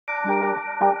Is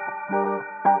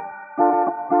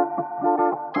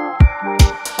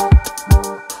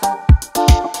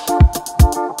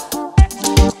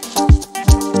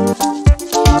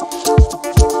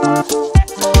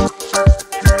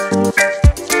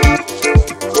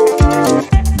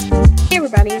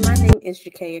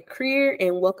JacaiaDarjaa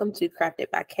and welcome to Crafted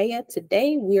by Kaya.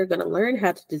 Today we are going to learn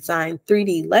how to design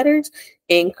 3D letters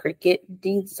in CRICUT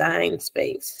Design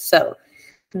Space. So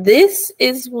this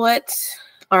is what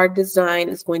our design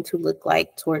is going to look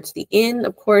like towards the end.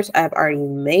 Of course, I've already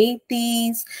made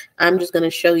these. I'm just going to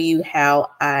show you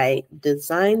how I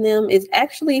design them. It's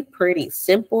actually pretty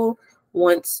simple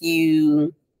once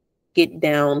you get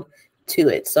down to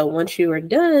it. So once you are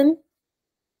done,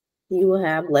 you will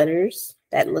have letters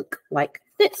that look like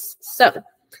this. So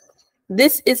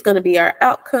this is going to be our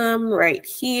outcome right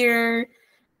here.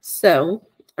 So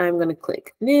I'm going to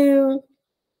click new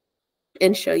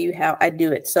and show you how I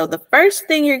do it. So the first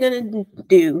thing you're going to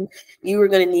do, you are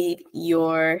going to need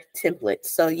your templates.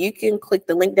 So you can click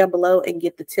the link down below and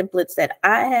get the templates that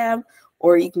I have,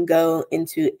 or you can go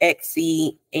into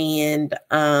Etsy and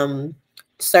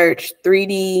search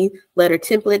 3D letter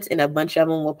templates and a bunch of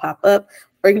them will pop up.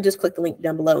 Or you can just click the link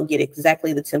down below and get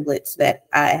exactly the templates that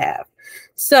I have.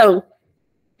 So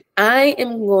I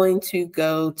am going to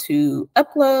go to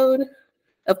upload.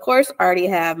 Of course, I already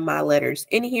have my letters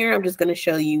in here. I'm just going to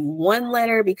show you one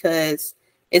letter because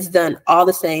it's done all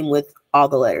the same with all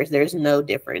the letters. There's no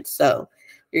difference. So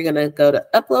you're going to go to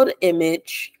upload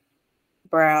image,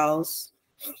 browse,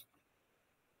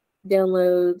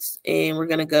 downloads, and we're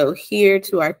going to go here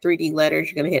to our 3D letters.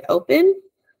 You're going to hit open.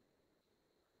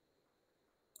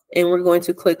 And we're going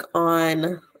to click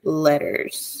on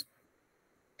letters.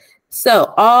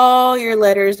 So all your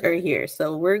letters are here.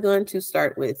 So we're going to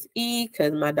start with E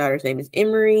because my daughter's name is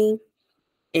Emery.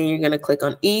 And you're going to click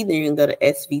on E. Then you're going to go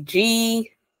to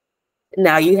SVG.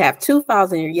 Now you have two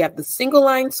files in here. You have the single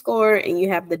line score and you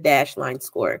have the dash line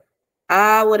score.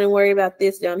 I wouldn't worry about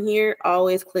this down here.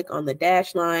 Always click on the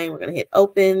dash line. We're going to hit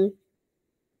open,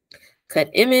 cut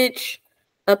image,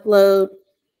 upload,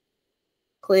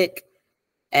 click,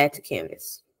 add to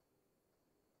canvas.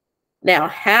 Now,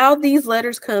 how these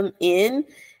letters come in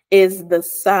is the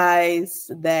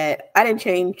size that I didn't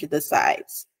change the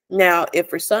size. Now, if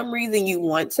for some reason you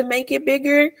want to make it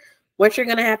bigger, what you're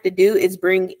going to have to do is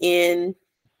bring in,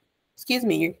 excuse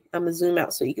me, I'm going to zoom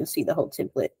out so you can see the whole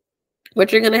template.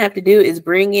 What you're going to have to do is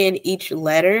bring in each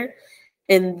letter,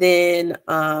 and then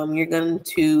you're going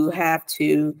to have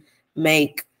to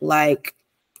make like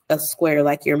a square,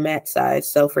 like your mat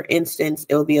size. So for instance,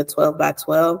 it will be a 12 by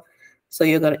 12. So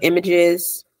you'll go to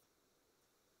images.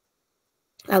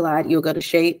 I lied. You'll go to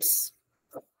shapes.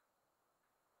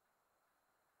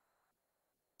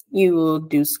 You will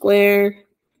do square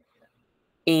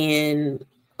and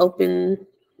open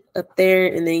up there.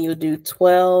 And then you'll do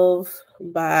 12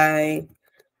 by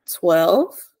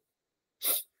 12.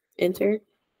 Enter.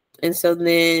 And so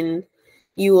then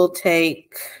you will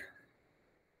take,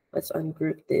 let's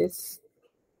ungroup this.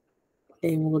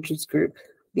 And we'll just group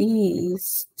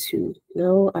these two.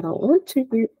 No, I don't want to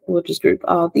group. We'll just group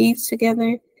all these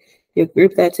together. You'll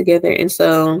group that together. And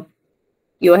so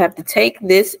you'll have to take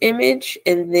this image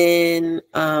and then,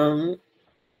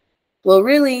 well,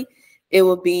 really, it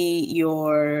will be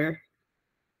your,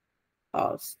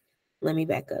 pause. Let me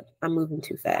back up. I'm moving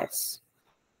too fast.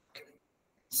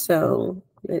 So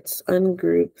let's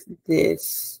ungroup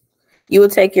this. You will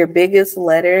take your biggest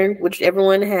letter, whichever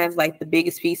one has like the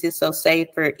biggest pieces. So say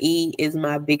for E is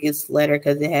my biggest letter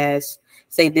because it has,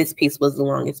 say this piece was the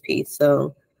longest piece.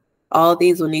 So all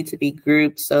these will need to be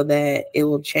grouped so that it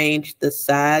will change the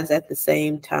size at the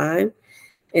same time.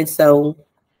 And so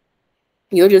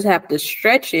you'll just have to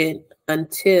stretch it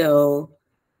until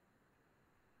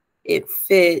it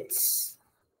fits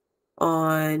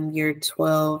on your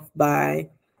 12 by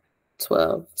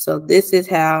 12. So this is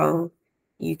how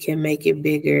you can make it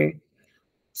bigger.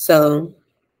 So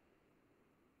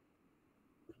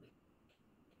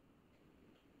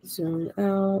zoom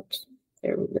out.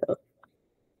 There we go.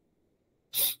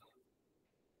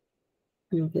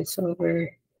 Move this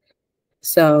over.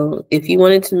 So if you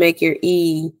wanted to make your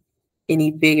E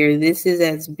any bigger, this is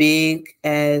as big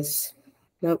as,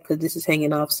 nope, because this is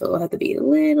hanging off, so it'll have to be a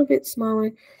little bit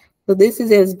smaller. So this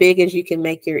is as big as you can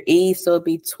make your E. So it'll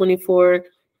be 24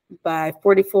 by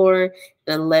 44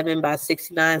 and 11 by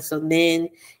 69. So then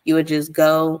you would just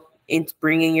go and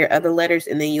bring in your other letters,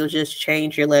 and then you'll just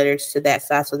change your letters to that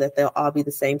size so that they'll all be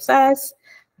the same size.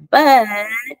 But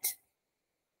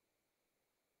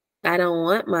I don't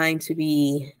want mine to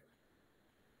be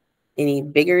any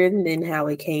bigger than how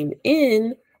it came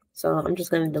in. So I'm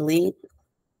just going to delete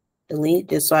delete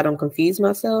just so I don't confuse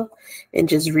myself, and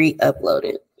just re-upload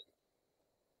it.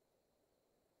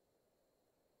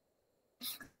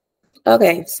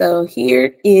 Okay, so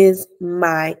here is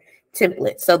my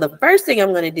template. So the first thing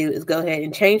I'm going to do is go ahead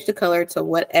and change the color to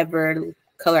whatever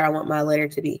color I want my letter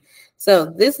to be. So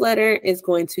this letter is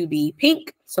going to be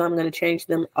pink. So I'm going to change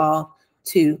them all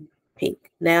to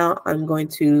pink. Now I'm going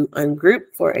to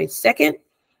ungroup for a second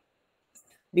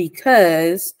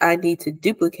because I need to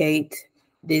duplicate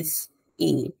this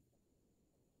E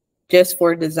just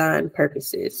for design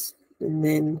purposes. And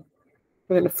then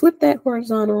we're going to flip that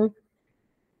horizontal,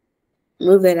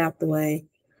 move that out the way.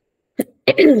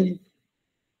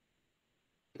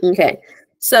 Okay,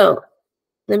 so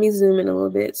let me zoom in a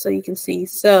little bit so you can see.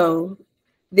 So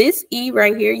this E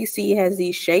right here, you see it has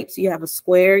these shapes. You have a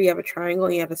square, you have a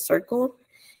triangle, you have a circle.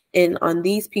 And on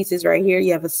these pieces right here,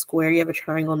 you have a square, you have a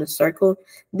triangle, and a circle.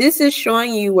 This is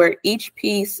showing you where each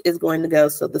piece is going to go.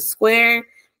 So the square,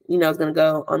 you know, is going to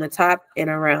go on the top and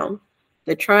around.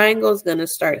 The triangle is going to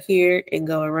start here and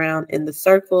go around, and the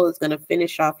circle is going to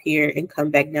finish off here and come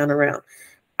back down around.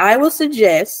 I will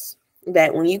suggest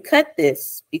that when you cut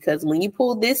this, because when you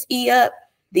pull this E up,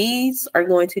 these are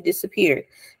going to disappear.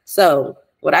 So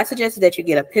what I suggest is that you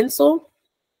get a pencil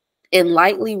and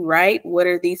lightly write what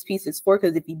are these pieces for,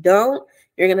 because if you don't,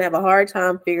 you're going to have a hard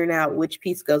time figuring out which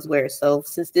piece goes where. So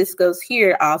since this goes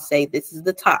here, I'll say this is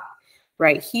the top.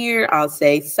 Right here, I'll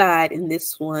say side, and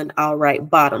this one I'll write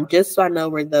bottom, just so I know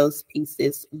where those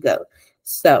pieces go.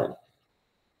 So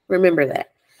remember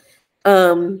that.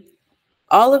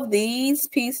 All of these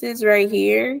pieces right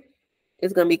here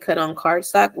is going to be cut on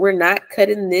cardstock. We're not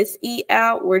cutting this E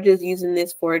out. We're just using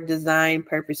this for design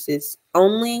purposes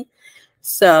only.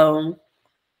 So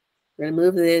we're going to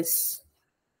move this.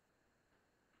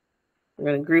 We're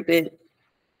going to group it,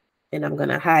 and I'm going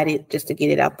to hide it just to get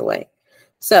it out the way.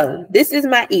 So this is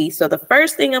my E. So the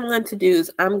first thing I'm going to do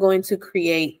is I'm going to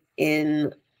create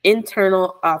an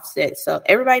internal offset. So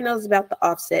everybody knows about the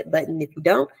offset button. If you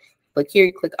don't, click here,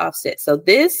 you click offset. So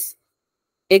this,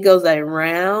 it goes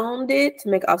around it to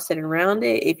make offset around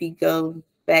it. If you go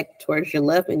back towards your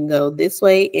left and go this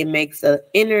way, it makes an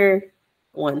inner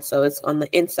one. So it's on the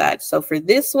inside. So for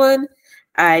this one,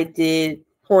 I did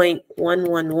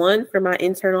 0.111 for my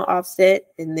internal offset,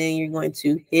 and then you're going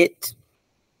to hit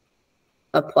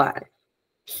apply.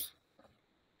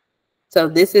 So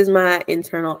this is my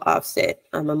internal offset.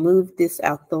 I'm gonna move this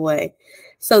out the way.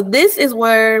 So this is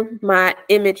where my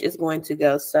image is going to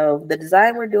go. So the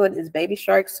design we're doing is baby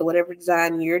sharks. So whatever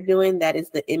design you're doing, that is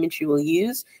the image you will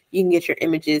use. You can get your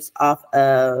images off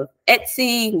of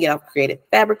Etsy, you can get off Creative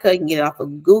Fabrica, you can get it off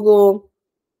of Google.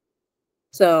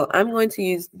 So I'm going to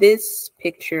use this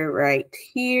picture right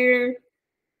here.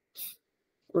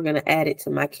 We're going to add it to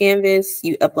my canvas.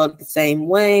 You upload it the same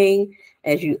way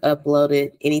as you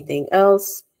uploaded anything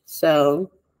else.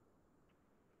 So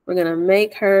we're going to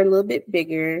make her a little bit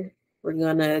bigger. We're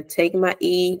going to take my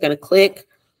E, going to click,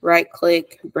 right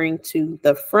click, bring to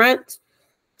the front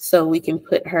so we can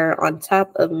put her on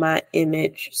top of my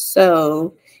image.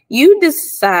 So you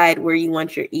decide where you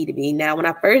want your E to be. Now, when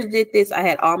I first did this, I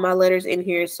had all my letters in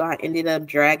here, so I ended up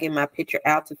dragging my picture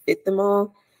out to fit them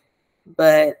all.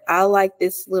 But I like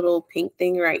this little pink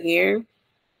thing right here.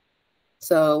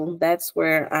 So that's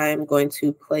where I'm going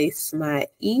to place my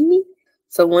E.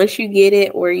 So once you get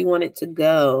it where you want it to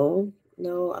go,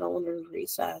 no, I don't want to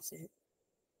resize it.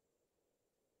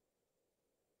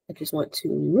 I just want to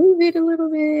move it a little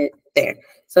bit there.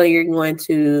 So you're going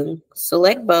to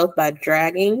select both by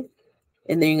dragging,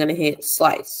 and then you're going to hit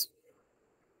slice.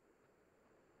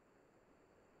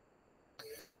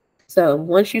 So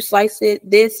once you slice it,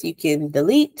 this you can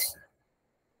delete.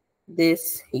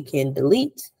 This you can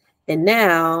delete. And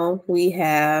now we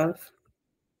have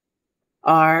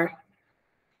our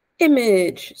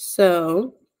image.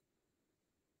 So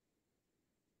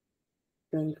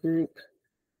ungroup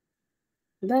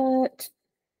that.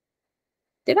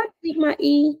 Did I delete my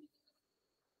E?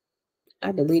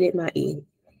 I deleted my E.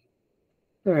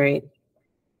 All right.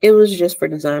 It was just for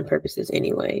design purposes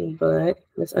anyway, but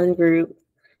let's ungroup.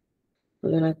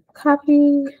 We're going to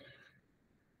copy.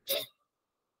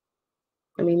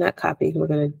 I mean, not copy. We're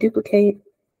going to duplicate,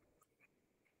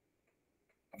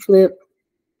 flip,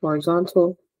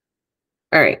 horizontal.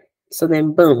 All right. So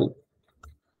then boom,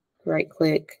 right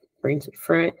click, bring to the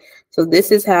front. So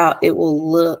this is how it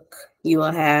will look. You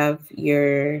will have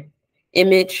your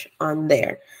image on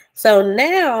there. So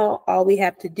now all we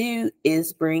have to do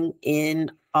is bring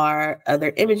in our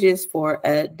other images for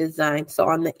a design. So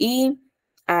on the E,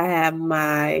 I have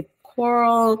my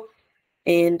coral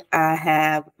and I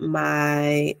have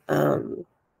my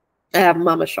I have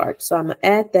Mama Shark. So I'm going to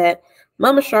add that.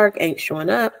 Mama Shark ain't showing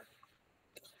up,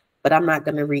 but I'm not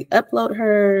going to re-upload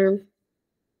her.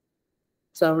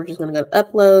 So we're just going to go to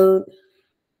upload.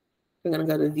 We're going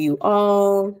to go to view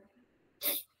all.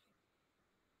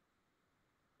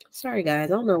 Sorry, guys.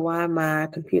 I don't know why my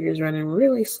computer is running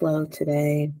really slow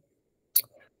today.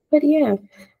 But yeah.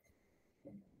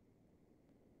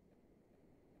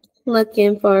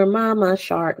 Looking for Mama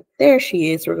Shark. There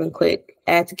she is. We're going to click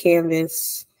add to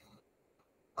canvas.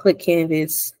 Click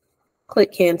canvas.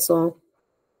 Click cancel.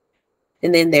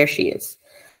 And then there she is.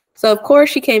 So, of course,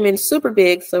 she came in super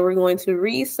big. So we're going to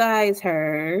resize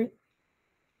her.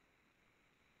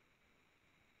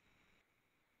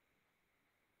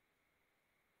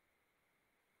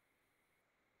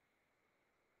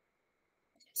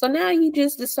 So now you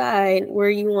just decide where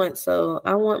you want. So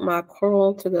I want my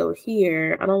coral to go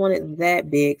here. I don't want it that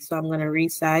big. So I'm going to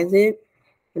resize it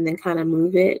and then kind of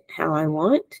move it how I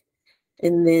want.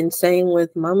 And then same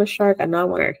with Mama Shark. I know I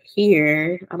want her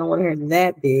here. I don't want her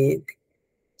that big.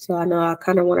 So I know I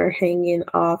kind of want her hanging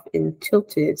off and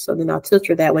tilted. So then I'll tilt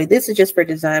her that way. This is just for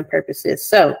design purposes.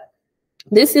 So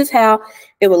this is how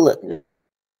it will look.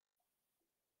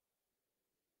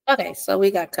 Okay, so we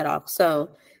got cut off.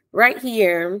 So right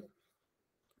here,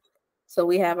 so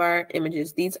we have our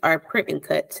images. These are print and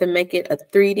cut. To make it a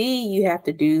 3D, you have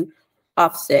to do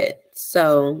offset.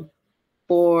 So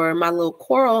for my little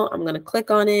coral, I'm going to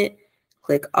click on it,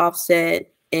 click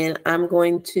offset, and I'm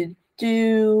going to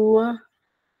do,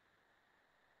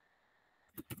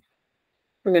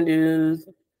 we're going to do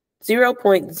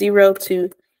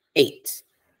 0.028.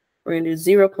 We're going to do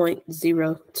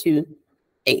 0.028.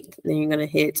 Then you're going to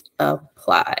hit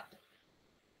apply.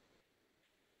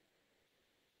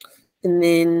 And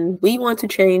then we want to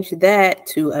change that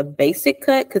to a basic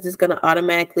cut because it's going to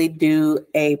automatically do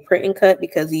a print and cut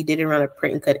because you didn't run a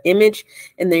print and cut image.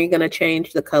 And then you're going to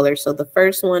change the color. So the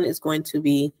first one is going to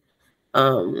be,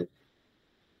 it's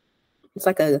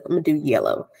like I'm going to do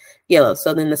yellow. Yellow.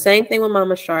 So then the same thing with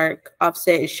Mama Shark.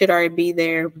 Offset, it should already be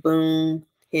there. Boom,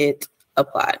 hit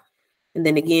apply. And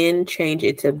then again, change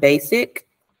it to basic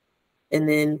and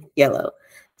then yellow.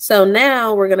 So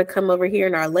now we're going to come over here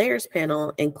in our layers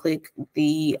panel and click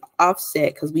the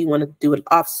offset because we want to do an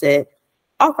offset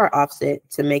off our offset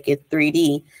to make it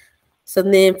 3D. So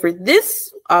then for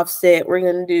this offset, we're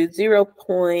going to do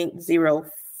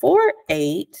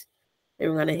 0.048 and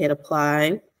we're going to hit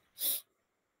apply.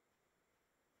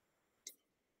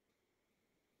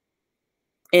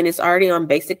 And it's already on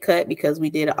basic cut because we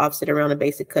did an offset around a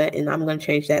basic cut. And I'm going to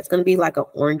change that. It's going to be like an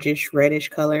orangish reddish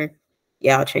color.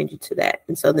 Yeah, I'll change it to that.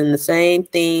 And so then the same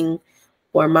thing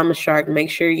for Mama Shark. Make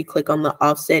sure you click on the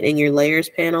offset in your layers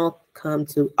panel. Come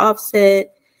to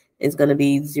offset. It's going to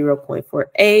be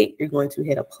 0.48. You're going to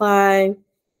hit apply.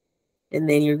 And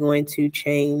then you're going to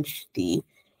change the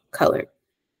color.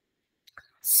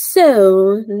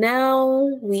 So now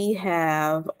we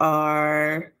have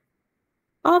our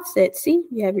offset. See,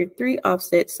 you have your 3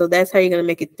 offsets. So that's how you're going to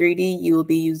make it 3D. You will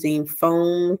be using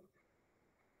foam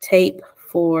tape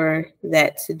for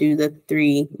that to do the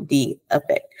 3D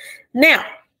effect. Now,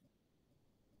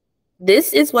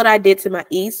 this is what I did to my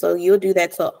E. So you'll do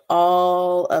that to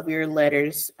all of your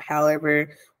letters,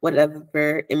 however,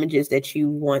 whatever images that you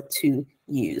want to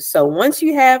use. So once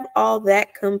you have all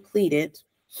that completed,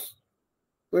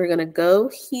 we're going to go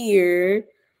here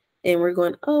and we're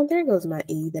going, oh, there goes my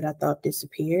E that I thought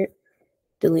disappeared.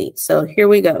 Delete. So here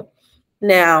we go.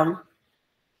 Now,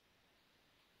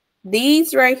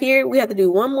 these right here, we have to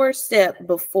do one more step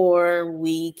before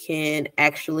we can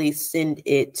actually send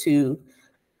it to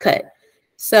cut.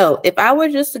 So if I were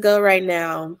just to go right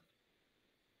now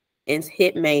and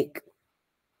hit make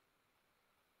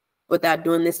without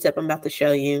doing this step I'm about to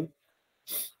show you,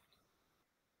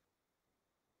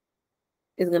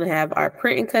 it's going to have our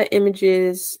print and cut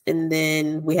images, and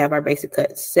then we have our basic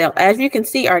cuts. So as you can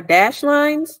see, our dash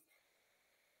lines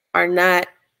are not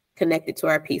connected to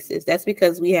our pieces. That's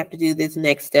because we have to do this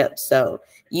next step. So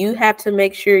you have to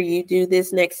make sure you do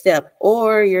this next step,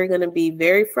 or you're going to be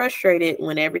very frustrated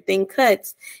when everything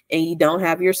cuts and you don't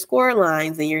have your score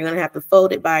lines, and you're going to have to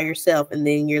fold it by yourself, and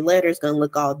then your letter is going to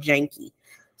look all janky.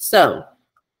 So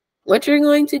what you're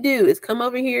going to do is come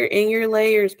over here in your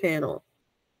layers panel,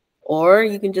 or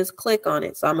you can just click on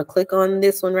it. So I'm going to click on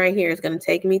this one right here. It's going to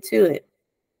take me to it.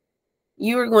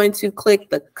 You are going to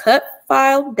click the cut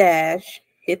file dash,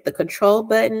 hit the control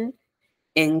button,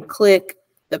 and click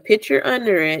the picture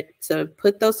under it to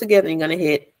put those together. You're going to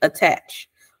hit attach.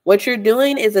 What you're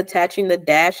doing is attaching the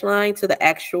dash line to the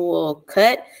actual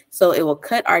cut. So it will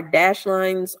cut our dash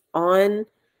lines on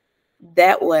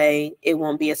That way it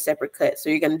won't be a separate cut. So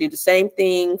you're going to do the same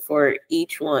thing for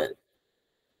each one.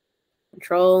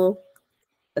 Control,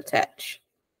 attach.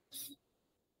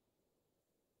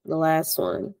 The last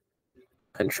one,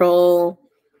 Control,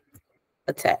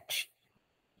 attach.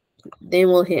 Then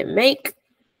we'll hit make.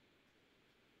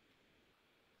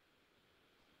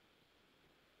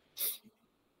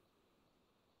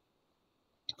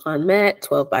 On mat,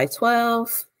 12 by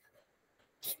 12.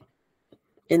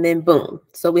 And then boom.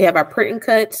 So we have our print and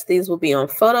cuts. These will be on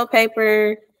photo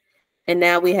paper. And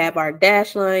now we have our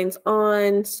dash lines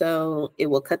on. So it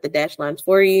will cut the dash lines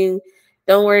for you.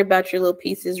 Don't worry about your little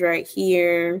pieces right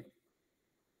here.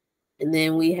 And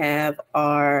then we have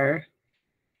our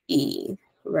E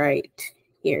right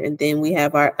here. And then we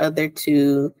have our other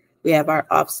two. We have our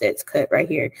offsets cut right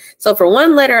here. So for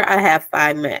one letter, I have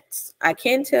 5 mats. I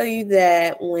can tell you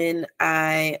that when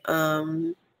I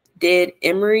did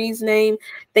Emery's name,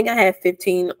 I think I had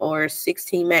 15 or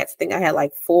 16 mats. I think I had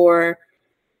like 4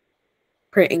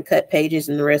 print and cut pages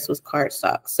and the rest was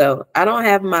cardstock. So I don't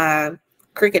have my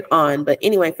Cricut on, but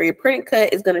anyway, for your print and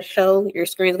cut, it's going to show, your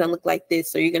screen is going to look like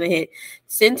this. So you're going to hit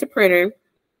send to printer.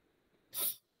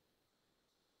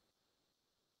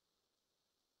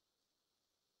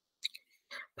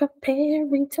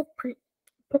 Preparing to print,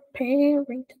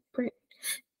 preparing to print.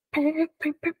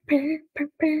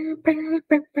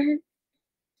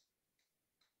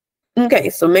 Okay,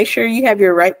 so make sure you have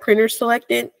your right printer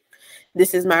selected.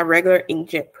 This is my regular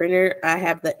inkjet printer. I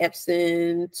have the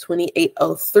Epson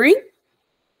 2803.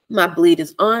 My bleed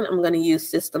is on. I'm going to use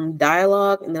system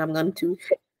dialog, and then I'm going to,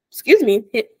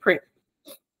 hit print.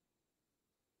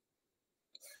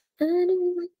 I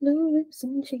don't like no rips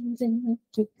and chains and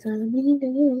keep telling me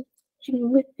that you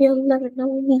with your loving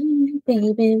on me,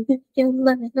 baby, with your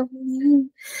loving on me.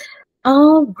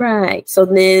 All right, so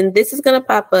then this is gonna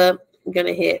pop up. I'm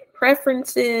gonna hit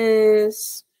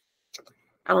preferences.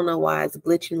 I don't know why it's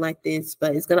glitching like this,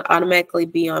 but it's gonna automatically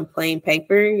be on plain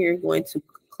paper. You're going to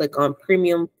click on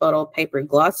premium photo paper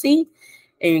glossy,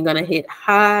 and you're gonna hit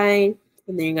high,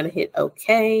 and then you're gonna hit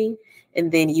OK,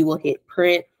 and then you will hit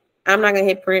print. I'm not going to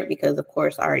hit print because, of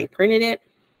course, I already printed it.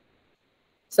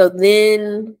 So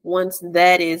then once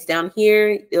that is down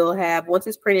here, it'll have, once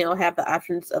it's printed, it'll have the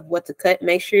options of what to cut.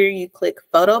 Make sure you click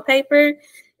photo paper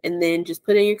and then just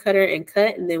put in your cutter and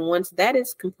cut. And then once that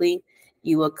is complete,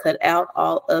 you will cut out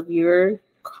all of your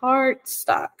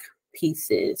cardstock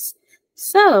pieces.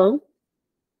 So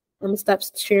I'm going to stop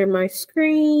sharing my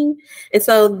screen. And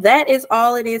so that is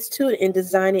all it is to it in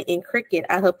designing in Cricut.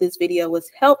 I hope this video was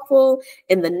helpful.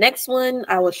 In the next one,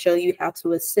 I will show you how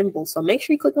to assemble. So make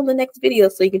sure you click on the next video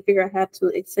so you can figure out how to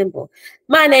assemble.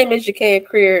 My name is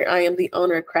JacaiaDarjaa. I am the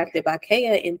owner of Crafted by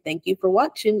Kaya, and thank you for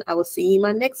watching. I will see you in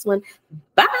my next one.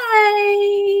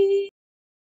 Bye.